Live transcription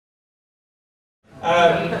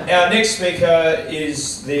Our next speaker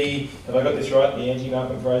is the, have I got this right, the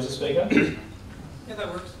anti-Malcolm Fraser speaker? Yeah,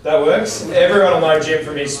 that works. That works. Everyone will know Jim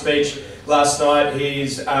from his speech last night.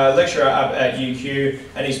 He's a lecturer up at UQ,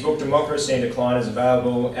 and his book Democracy in Decline is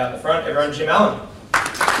available out the front. Everyone, Jim Allen.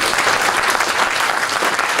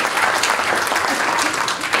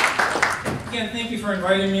 Again, thank you for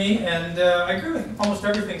inviting me, and I agree with almost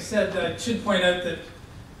everything said. I should point out that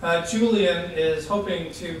Julian is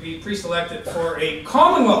hoping to be pre-selected for a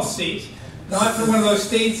Commonwealth seat, not for one of those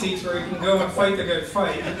state seats where he can go and fight the good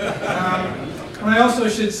fight. And I also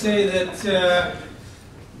should say that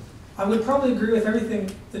I would probably agree with everything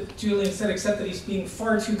that Julian said, except that he's being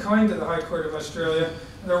far too kind to the High Court of Australia.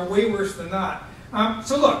 They're way worse than that.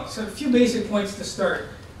 So look, a few basic points to start.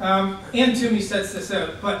 And Toomey sets this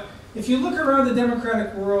out, but if you look around the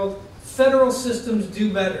democratic world, federal systems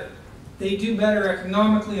do better. They do better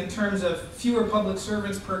economically in terms of fewer public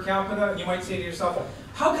servants per capita. You might say to yourself,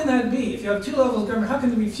 how can that be? If you have two levels of government, how can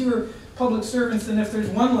there be fewer public servants than if there's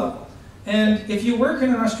one level? And if you work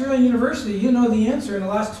in an Australian university, you know the answer. In the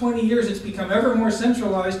last 20 years, it's become ever more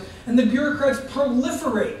centralized, and the bureaucrats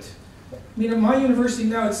proliferate. I mean, at my university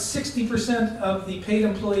now, it's 60% of the paid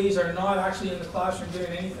employees are not actually in the classroom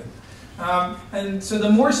doing anything. And so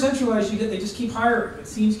the more centralized you get, they just keep hiring. It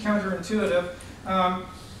seems counterintuitive.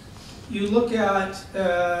 You look at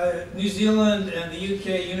New Zealand and the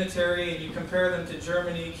UK unitary, and you compare them to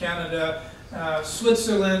Germany, Canada,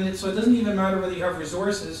 Switzerland, so it doesn't even matter whether you have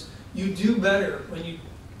resources. You do better when you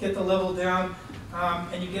get the level down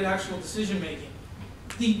and you get actual decision making.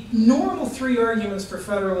 The normal three arguments for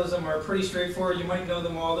federalism are pretty straightforward. You might know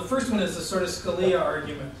them all. The first one is the sort of Scalia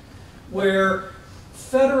argument, where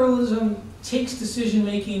federalism takes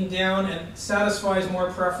decision-making down and satisfies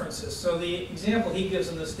more preferences. So the example he gives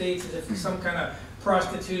in the States is if some kind of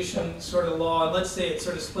prostitution sort of law, and let's say it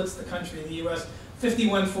sort of splits the country, the US,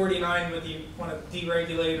 51-49, whether you want to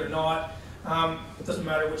deregulate or not, it doesn't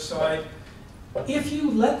matter which side. If you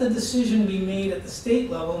let the decision be made at the state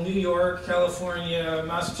level, New York, California,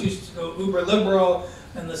 Massachusetts go uber liberal,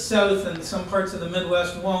 and the South and some parts of the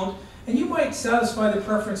Midwest won't, and you might satisfy the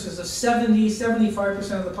preferences of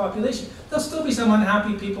 70–75% of the population. There'll still be some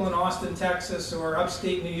unhappy people in Austin, Texas, or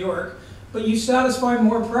upstate New York, but you satisfy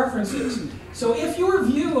more preferences. So if your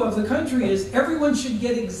view of the country is everyone should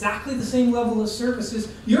get exactly the same level of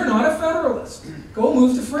services, you're not a federalist. Go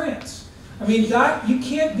move to France. I mean, you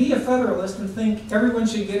can't be a federalist and think everyone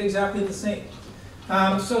should get exactly the same.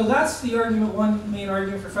 So that's the argument, one main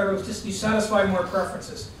argument for federalism, just you satisfy more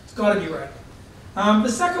preferences. It's got to be right. The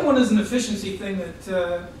second one is an efficiency thing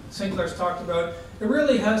that Sinclair's talked about. It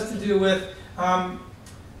really has to do with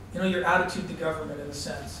your attitude to government in a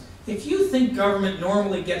sense. If you think government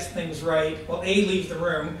normally gets things right, well, A, leave the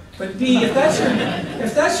room, but B, if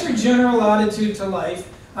that's your general attitude to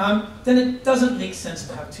life, then it doesn't make sense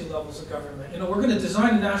to have two levels of government. We're going to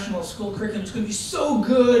design a national school curriculum. It's going to be so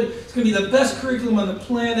good. It's going to be the best curriculum on the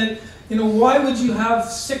planet. Why would you have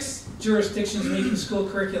 6 jurisdictions making school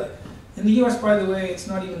curricula? In the US, by the way, it's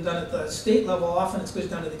not even done at the state level. Often it goes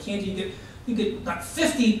down to the county. You get not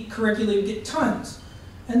 50 curricula, you get tons.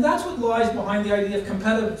 And that's what lies behind the idea of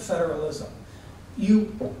competitive federalism.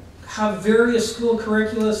 You have various school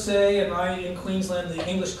curricula, say, and in Queensland, the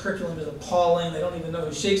English curriculum is appalling. They don't even know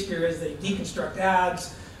who Shakespeare is. They deconstruct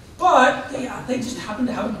ads. But they just happen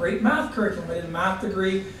to have a great math curriculum. I did a math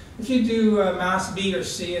degree. If you do Maths B or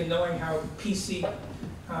C, and knowing how PC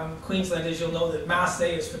Queensland is, you'll know that Maths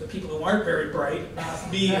A is for the people who aren't very bright. Maths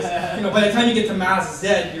B is, by the time you get to Maths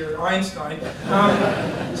Z, you're Einstein.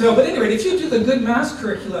 But anyway, if you do the good maths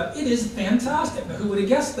curricula, it is fantastic. Now, who would have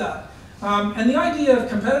guessed that? And the idea of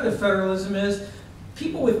competitive federalism is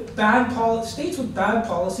people with states with bad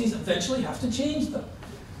policies eventually have to change them.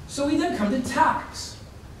 So we then come to tax.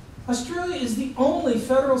 Australia is the only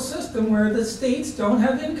federal system where the states don't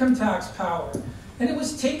have income tax power. And it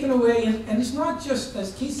was taken away, and it's not just,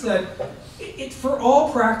 as Keith said, it's for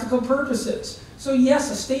all practical purposes. So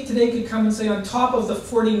yes, a state today could come and say on top of the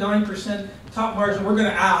 49% top margin, we're going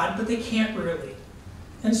to add, but they can't really.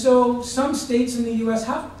 And so some states in the US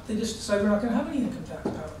they just decide we're not going to have any income tax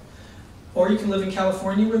power. Or you can live in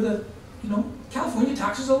California where California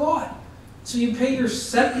taxes a lot. So you pay your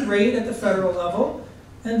set rate at the federal level,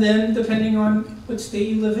 and then depending on what state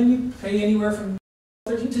you live in, you pay anywhere from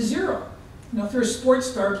 13 to 0. If you're a sports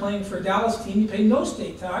star playing for a Dallas team, you pay no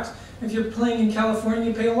state tax. If you're playing in California,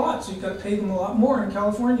 you pay a lot, so you've got to pay them a lot more in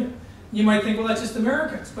California. You might think, well, that's just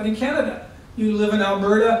Americans. But in Canada, you live in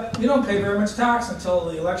Alberta, you don't pay very much tax until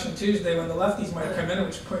the election Tuesday when the lefties might come in, at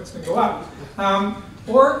which point it's going to go up.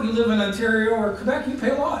 Or you live in Ontario or Quebec, you pay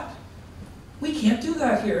a lot. We can't do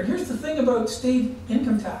that here. And here's the thing about state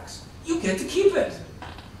income tax. You get to keep it,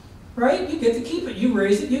 right? You get to keep it. You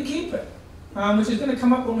raise it, you keep it, which is going to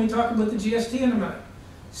come up when we talk about the GST in a minute.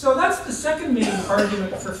 So that's the second main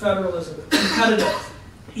argument for federalism: competitive,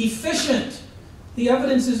 efficient. The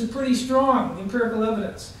evidence is pretty strong, the empirical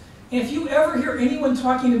evidence. And if you ever hear anyone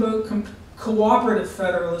talking about cooperative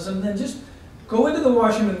federalism, then just go into the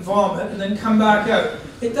washroom and vomit and then come back out.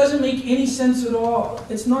 It doesn't make any sense at all.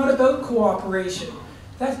 It's not about cooperation.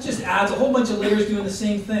 That just adds a whole bunch of layers doing the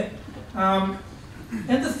same thing.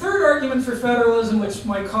 And the third argument for federalism, which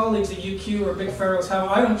my colleagues at UQ are big federalists have,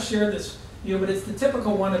 I don't share this view, but it's the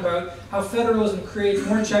typical one about how federalism creates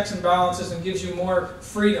more checks and balances and gives you more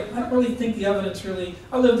freedom. I don't really think the evidence really,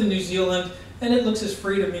 I lived in New Zealand, and it looks as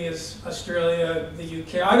free to me as Australia, the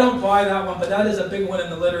UK. I don't buy that one, but that is a big one in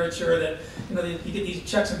the literature that, you know, you get these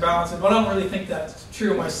checks and balances. But I don't really think that's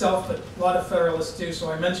true myself, but a lot of federalists do,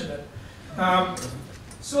 so I mention it.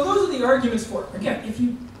 So those are the arguments for it. Again, if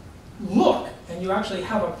you look and you actually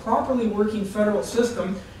have a properly working federal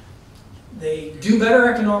system, they do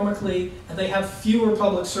better economically and they have fewer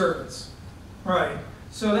public servants. Right.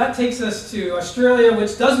 So that takes us to Australia,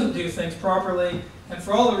 which doesn't do things properly, and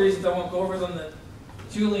for all the reasons I won't go over them that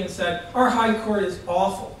Julian said, our High Court is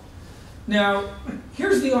awful. Now,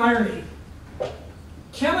 here's the irony.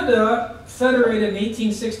 Canada federated in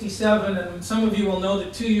 1867, and some of you will know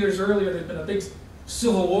that 2 years earlier there'd been a big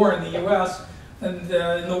civil war in the US, and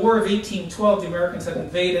in the War of 1812 the Americans had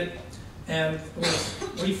invaded, and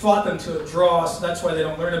we fought them to a draw, so that's why they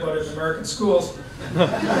don't learn about it in American schools.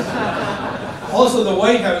 Also, the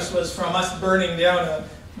White House was from us burning down and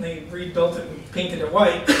they rebuilt it and painted it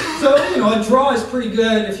white. So, you know, a draw is pretty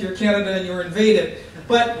good if you're Canada and you were invaded.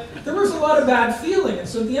 But there was a lot of bad feeling, and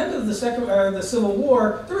so at the end of the Civil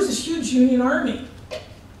War, there was this huge Union Army.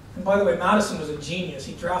 And by the way, Madison was a genius.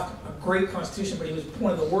 He drafted a great constitution, but he was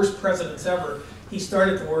one of the worst presidents ever. He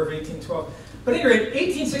started the War of 1812. But at any rate,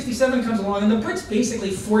 1867 comes along, and the Brits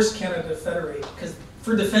basically forced Canada to federate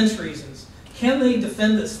for defense reasons. Can they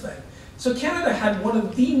defend this thing? So Canada had one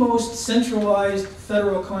of the most centralized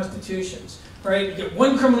federal constitutions, right? You get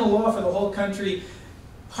one criminal law for the whole country.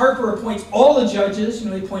 Harper appoints all the judges.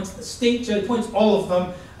 You know, he appoints the state judge, appoints all of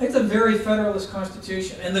them. It's a very federalist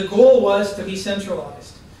constitution, and the goal was to be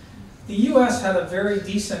centralized. The U.S. had a very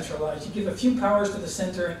decentralized. You give a few powers to the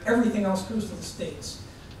center, and everything else goes to the states.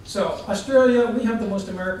 So Australia, we have the most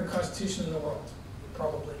American constitution in the world,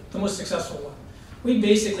 probably the most successful one. We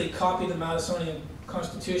basically copied the Madisonian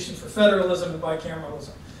Constitution for federalism and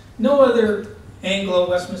bicameralism. No other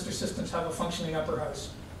Anglo-Westminster systems have a functioning upper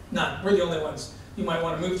house. None. We're the only ones. You might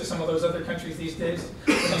want to move to some of those other countries these days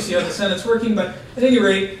when you see how the Senate's working, but at any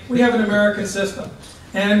rate, we have an American system.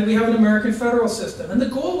 And we have an American federal system. And the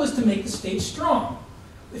goal was to make the states strong.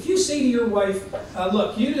 If you say to your wife,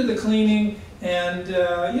 look, you do the cleaning, and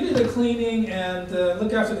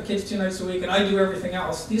look after the kids 2 nights a week, and I do everything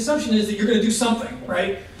else, the assumption is that you're going to do something,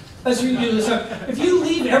 right? That's what you do. If you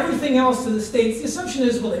leave everything else to the states, the assumption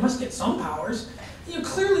is, well, they must get some powers. You know,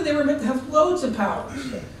 clearly they were meant to have loads of powers.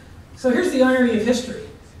 So here's the irony of history.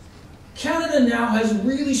 Canada now has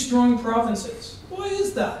really strong provinces. Why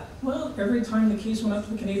is that? Well, every time the case went up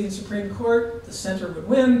to the Canadian Supreme Court, the centre would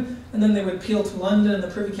win, and then they would appeal to London, and the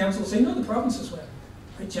Privy Council would say, no, the provinces win.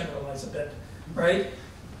 I generalize a bit, right?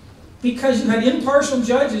 Because you had impartial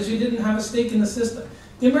judges who didn't have a stake in the system.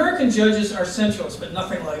 The American judges are centralists, but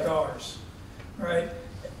nothing like ours, right?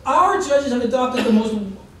 Our judges have adopted the most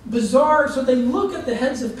bizarre, so they look at the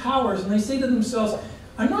heads of powers and they say to themselves,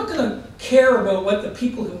 I'm not going to care about what the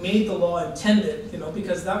people who made the law intended, you know,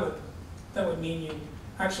 because that would mean you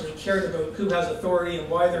actually cared about who has authority and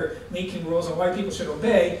why they're making rules and why people should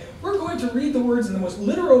obey. We're going to read the words in the most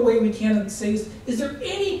literal way we can and say, is there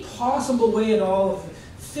any possible way at all of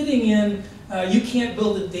fitting in, you can't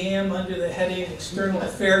build a dam under the heading of external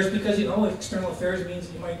affairs, because, you know, external affairs means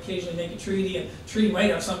that you might occasionally make a treaty, and a treaty might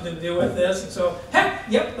have something to do with this, and so, heck,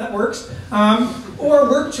 yep, that works. Or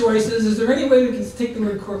work choices, is there any way we can take the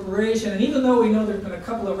word corporation? And even though we know there have been a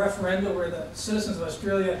couple of referenda where the citizens of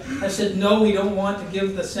Australia have said, no, we don't want to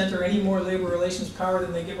give the centre any more labour relations power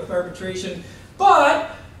than they get with arbitration,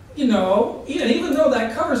 but, you know, even though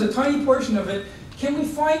that covers a tiny portion of it, can we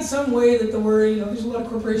find some way that there's a lot of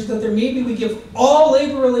corporations out there, maybe we give all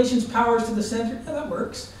labor relations powers to the center? Yeah, that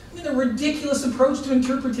works. I mean, a ridiculous approach to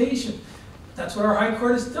interpretation. That's what our High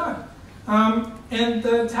Court has done. And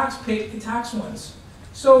the tax ones.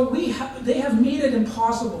 So they have made it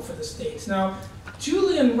impossible for the states. Now,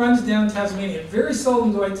 Julian runs down Tasmania. Very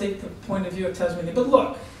seldom do I take the point of view of Tasmania. But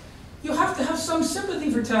look, you have to have some sympathy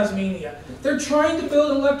for Tasmania. They're trying to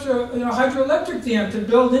build an hydroelectric dam to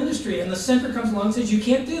build industry, and the centre comes along and says, you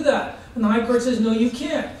can't do that. And the High Court says, no, you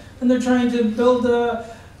can't. And they're trying to build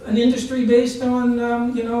an industry based on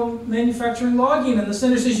manufacturing logging, and the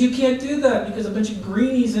centre says, you can't do that because a bunch of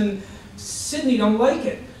greenies in Sydney don't like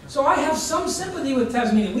it. So I have some sympathy with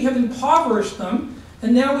Tasmania. We have impoverished them,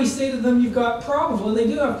 and now we say to them, you've got problems. Well, they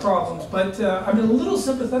do have problems, but I'm a little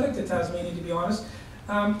sympathetic to Tasmania, to be honest.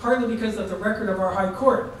 Partly because of the record of our High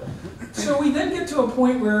Court. So we then get to a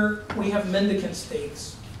point where we have mendicant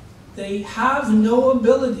states. They have no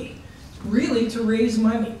ability, really, to raise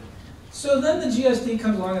money. So then the GST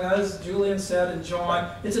comes along, and as Julian said, and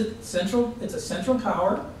John, it's a central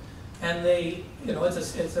power, and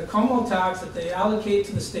it's a Commonwealth tax that they allocate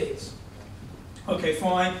to the states. Okay,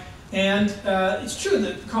 fine. And it's true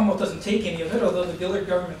that the Commonwealth doesn't take any of it, although the Gillard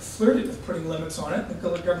government flirted with putting limits on it. The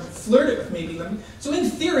Gillard government flirted with maybe limits. So in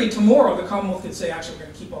theory, tomorrow the Commonwealth could say, actually, we're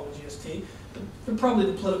going to keep all the GST. But probably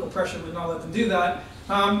the political pressure would not let them do that.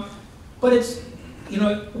 But it's,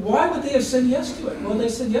 why would they have said yes to it? Well, they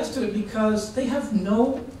said yes to it because they have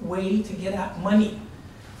no way to get at money.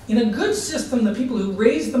 In a good system, the people who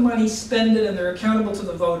raise the money spend it and they're accountable to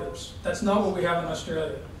the voters. That's not what we have in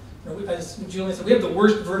Australia. As Julian said, we have the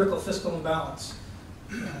worst vertical fiscal imbalance.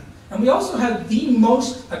 And we also have the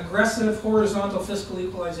most aggressive horizontal fiscal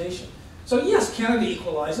equalization. So yes, Canada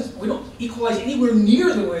equalizes. We don't equalize anywhere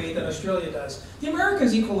near the way that Australia does. The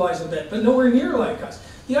Americans equalize a bit, but nowhere near like us.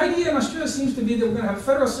 The idea in Australia seems to be that we're going to have a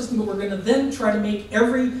federal system, but we're going to then try to make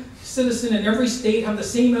every citizen in every state have the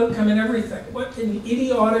same outcome in everything. What an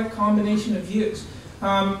idiotic combination of views,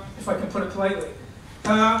 if I can put it politely.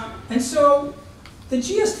 And so the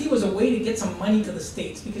GST was a way to get some money to the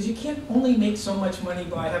states, because you can't only make so much money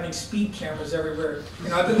by having speed cameras everywhere.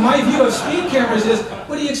 My view of speed cameras is,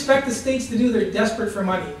 what do you expect the states to do? They're desperate for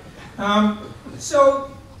money. So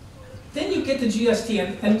then you get the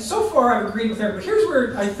GST, and so far I've agreed with everybody. Here's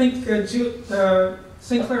where I think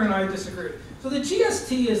Sinclair and I disagree. So the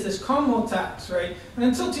GST is this Commonwealth tax, right? And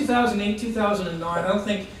until 2008, 2009, I don't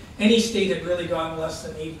think any state had really gotten less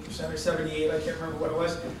than 80% or 78, I can't remember what it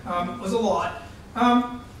was. It was a lot.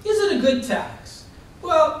 Is it a good tax?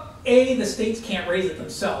 Well, A, the states can't raise it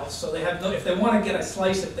themselves, so they have no, if they want to get a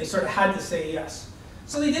slice of it, they sort of had to say yes.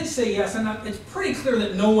 So they did say yes, and it's pretty clear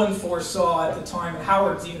that no one foresaw at the time, and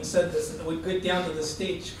Howard's even said this, that it would get down to the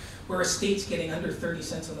stage where a state's getting under 30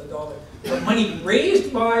 cents on the dollar. The money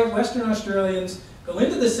raised by Western Australians go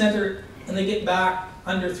into the centre, and they get back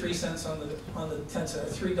under 3 cents on the 10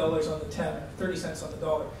 cents, or $3 on the 10, or 30 cents on the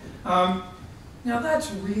dollar. Now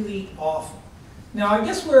that's really awful. Now, I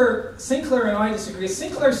guess where Sinclair and I disagree is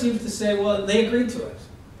Sinclair seems to say, well, they agreed to it.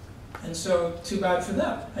 And so, too bad for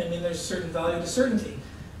them. I mean, there's a certain value to certainty.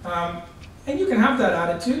 And you can have that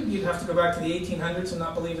attitude. You'd have to go back to the 1800s and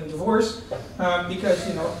not believe in divorce. Because,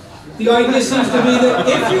 the idea seems to be that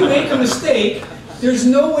if you make a mistake, there's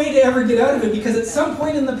no way to ever get out of it, because at some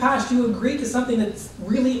point in the past you agreed to something that's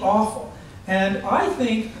really awful. And I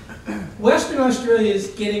think Western Australia is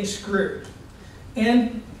getting screwed.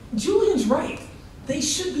 And Julian's right. They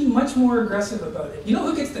should be much more aggressive about it. You know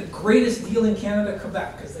who gets the greatest deal in Canada?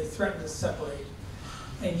 Quebec, because they threatened to separate.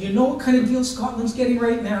 And you know what kind of deal Scotland's getting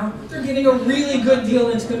right now? They're getting a really good deal,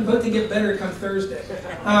 and it's about to get better come Thursday.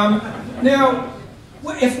 Now,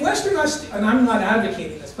 if Western Australia, and I'm not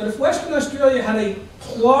advocating this, but if Western Australia had a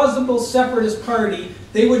plausible separatist party,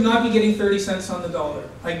 they would not be getting 30 cents on the dollar.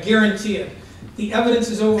 I guarantee it. The evidence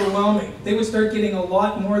is overwhelming. They would start getting a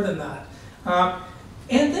lot more than that.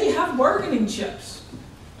 And they have bargaining chips.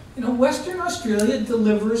 Western Australia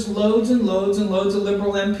delivers loads and loads and loads of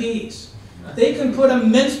Liberal MPs. They can put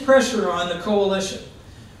immense pressure on the coalition.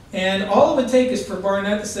 And all it would take is for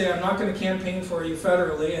Barnett to say, I'm not going to campaign for you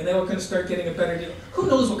federally, and they're going to start getting a better deal. Who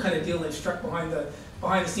knows what kind of deal they've struck behind the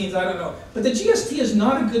scenes, I don't know. But the GST is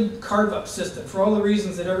not a good carve-up system for all the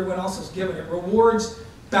reasons that everyone else has given. It rewards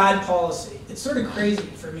bad policy. It's sort of crazy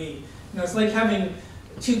for me. It's like having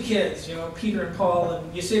two kids, Peter and Paul,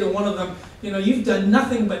 and you say to one of them, you've done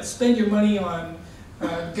nothing but spend your money on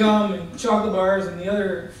gum and chocolate bars, and the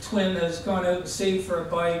other twin has gone out and saved for a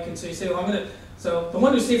bike, and so you say, well, so the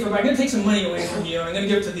one who saved for a bike, I'm going to take some money away from you, and I'm going to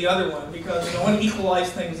give it to the other one, because I want to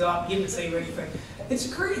equalize things up. He didn't save anything. It's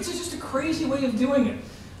just a crazy way of doing it.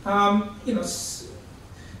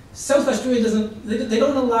 South Australia doesn't, they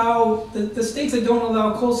don't allow, the states that don't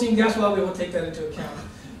allow coal seam gas, well, we won't take that into account.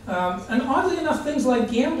 And oddly enough, things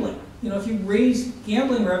like gambling. If you raise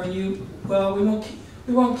gambling revenue, well, we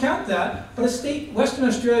won't count that. But a state, Western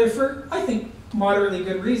Australia, for I think moderately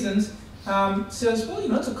good reasons, says, well, you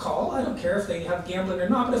know, it's a call. I don't care if they have gambling or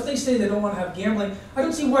not, but if they say they don't want to have gambling, I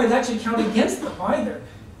don't see why that should count against them either.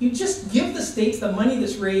 You just give the states the money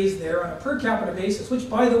that's raised there on a per capita basis, which,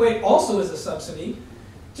 by the way, also is a subsidy.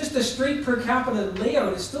 Just a straight per capita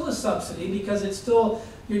layout is still a subsidy because it's still,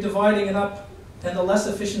 you're dividing it up, and the less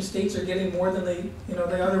efficient states are getting more than they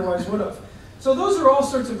otherwise would have. So those are all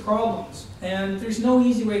sorts of problems, and there's no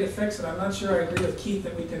easy way to fix it. I'm not sure I agree with Keith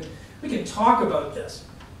that we can talk about this.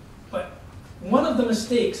 But one of the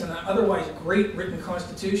mistakes in an otherwise great written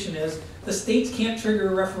constitution is the states can't trigger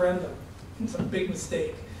a referendum. It's a big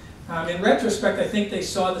mistake. In retrospect, I think they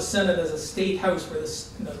saw the Senate as a state house where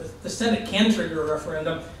the Senate can trigger a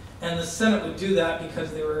referendum, and the Senate would do that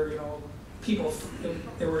because they were, people,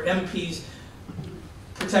 they were MPs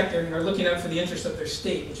protecting or looking out for the interests of their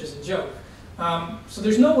state, which is a joke. So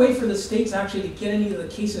there's no way for the states actually to get any of the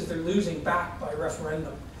cases they're losing back by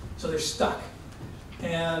referendum. So they're stuck.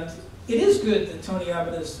 And it is good that Tony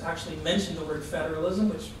Abbott has actually mentioned the word federalism,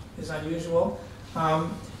 which is unusual.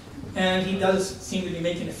 And he does seem to be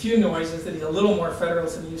making a few noises that he's a little more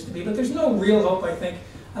federalist than he used to be. But there's no real hope, I think.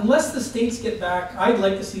 Unless the states get back, I'd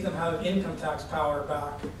like to see them have income tax power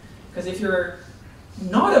back. Because if you're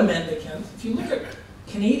not a mendicant, if you look at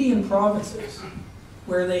Canadian provinces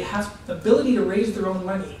where they have the ability to raise their own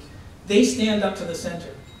money, they stand up to the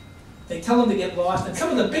center. They tell them to get lost. And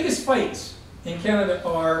some of the biggest fights in Canada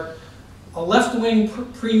are a left-wing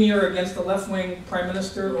premier against a left-wing prime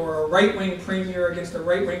minister, or a right-wing premier against a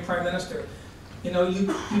right-wing prime minister. You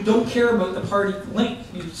don't care about the party link.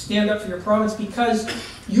 You stand up for your province because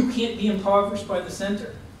you can't be impoverished by the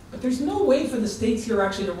center. But there's no way for the states here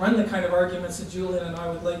actually to run the kind of arguments that Julian and I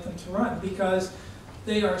would like them to run, because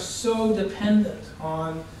they are so dependent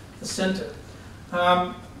on the center.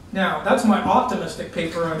 Now, that's my optimistic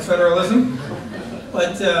paper on federalism.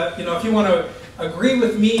 But if you want to agree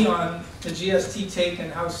with me on the GST take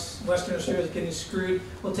and how Western Australia is getting screwed,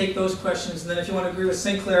 we'll take those questions. And then if you want to agree with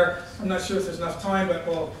Sinclair, I'm not sure if there's enough time, but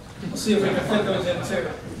we'll see if we can fit those in too.